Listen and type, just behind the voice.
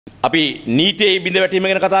අපි නීතියේ බිඳ වැටීම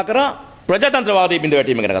ගැන කතා කරා, ප්‍රජාතන්ත්‍රවාදයේ බිඳ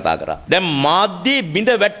වැටීම ගැන කතා කරා. දැන් මාධ්‍යයේ බිඳ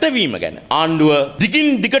වැටවීම ගැන ආණ්ඩුව දිගින්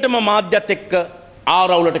දිගටම මාධ්‍යත් එක්ක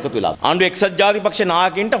ආරවුලට එකතු වෙලා. ආණ්ඩුව එක්සත් ජාතික පක්ෂ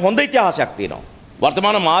නායකයින්ට හොඳ ඉතිහාසයක් තියෙනවා.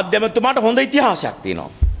 වර්තමාන මාධ්‍ය ඇමතුමාට හොඳ ඉතිහාසයක් තියෙනවා.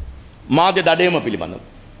 මාධ්‍ය දඩයම පිළිබඳව.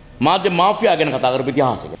 මාධ්‍ය මාෆියා ගැන කතා කරපු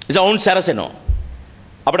ඉතිහාසයක. ඒ නිසා ඔවුන් සැරසෙනවා.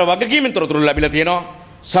 අපිට වගකීමෙන් තොරතුරු ලැබිලා තියෙනවා.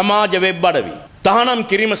 සමාජ වෙබ් අඩවි තහනම්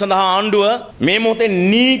කිරීම සඳහා ආණ්ඩුව මේ මොහොතේ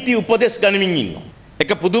නීති උපදෙස් ගනිමින් ඉන්නවා.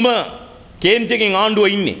 එක පුදුම කේන්තියකින් ආණ්ඩුව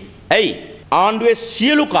ඉන්නේ. ඇයි? ආණ්ඩුවේ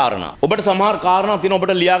සියලු කාරණා ඔබට සමහර කාරණා තියෙනවා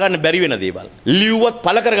ඔබට ලියා ගන්න බැරි වෙන දේවල්. ලියුවත්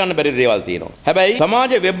පළ කර ගන්න බැරි දේවල් තියෙනවා. හැබැයි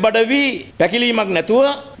සමාජ වෙබ් අඩවි පැකිලීමක් නැතුව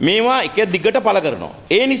මේවා එක දිගට පළ කරනවා.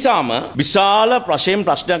 ඒ නිසාම විශාල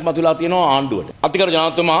ප්‍රශ්නයක් මතුවලා තියෙනවා ආණ්ඩුවට. අතිගරු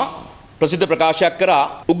ජනාධිපතිතුමා ප්‍රසිද්ධ ප්‍රකාශයක් කරා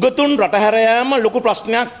උගතුන් රටහැර යාම ලොකු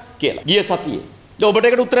ප්‍රශ්නයක් කියලා. ගිය සතියේ. දැන් ඔබට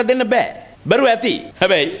ඒකට උත්තරයක් දෙන්න බෑ. බැරුව ඇති.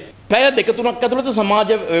 හැබැයි පැය දෙක තුනක් ඇතුළත සමාජ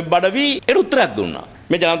වෙබ් අඩවි ඒකට උත්තරයක් දුන්නා.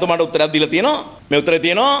 මේ ජනාධිපතිතුමාට උත්තරයක් දීලා තියෙනවා. මේ උත්තරේ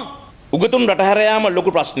තියෙනවා උගතුන් රටහැර යාම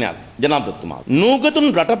ලොකු ප්‍රශ්නයක් ජනාධිපතිතුමා. නුගතුන්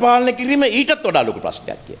රට පාලනය කිරීම ඊටත් වඩා ලොකු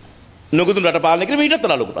ප්‍රශ්නයක් කියලා. නුගතුන් රට පාලනය කිරීම ඊටත්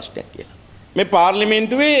වඩා ලොකු ප්‍රශ්නයක් කියලා. මේ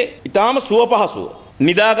පාර්ලිමේන්තුවේ ඊටාම සුවපහසුව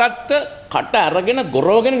නිදාගත්ත කට අරගෙන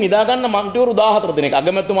ගොරවගෙන නිදා ගන්න මන්ත්‍රීවරු 14 දෙනෙක්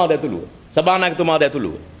අගමැතිතුමාද ඇතුළුව සභානායකතුමාද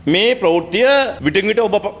ඇතුළුව මේ ප්‍රවෘත්තිය විටින් විට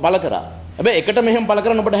ඔබ පළ කරා. හැබැයි එකට මෙහෙම පළ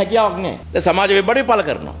කරන්න ඔබට හැකියාවක් නැහැ. දැන් සමාජ වෙබ් අඩවි පළ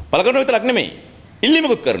කරනවා. පළ කරනවා විතරක් නෙමෙයි.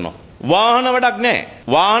 ඉල්ලීමකුත් කරනවා. වාහන වැඩක් නැහැ.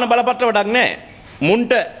 වාහන බලපත්‍ර වැඩක් නැහැ.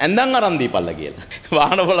 මුන්ට ඇඳන් අරන් දීපල්ලා කියලා.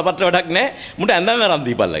 වාහන බලපත්‍ර වැඩක් නැහැ. මුන්ට ඇඳන් අරන්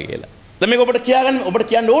දීපල්ලා කියලා. දැන් මේක ඔබට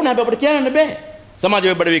කියන්න ඕන හැබැයි ඔබට කියන්න බෑ. සමාජ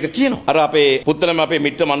වෙබ් අඩවි එක කියනවා. අර අපේ පුත්තලම අපේ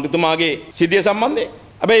මිත්‍ර මන්ත්‍රීතුමාගේ සිද්ධිය සම්බන්ධයෙන්.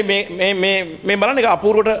 හැබැයි මේ බලන්න එක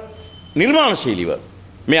අපූර්වට නිර්මාණශීලීව.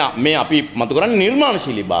 මේ අපි මතු කරන්නේ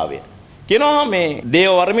නිර්මාණශීලීභාවය. කියනවා මේ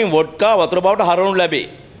දේවවර්මෙන් වොඩ්කා වතුර බවට හරවනු ලැබේ.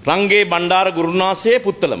 රංගේ බණ්ඩාර ගුරුනාසේ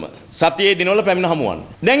පුත්තලම සතියේ දිනවල පැමිණ හමුවන්.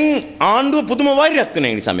 දැන් ආණ්ඩුව පුදුම වෛරයක් වෙන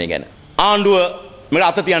නිසා මේ ගැන. ආණ්ඩුව මේක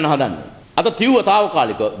අත තියන්න හදන්නේ. අත තියුව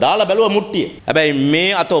తాවකාලිකව දාලා බැලුවා මුට්ටිය. හැබැයි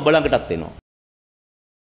මේ අත ඔබ ළඟටත් එනවා.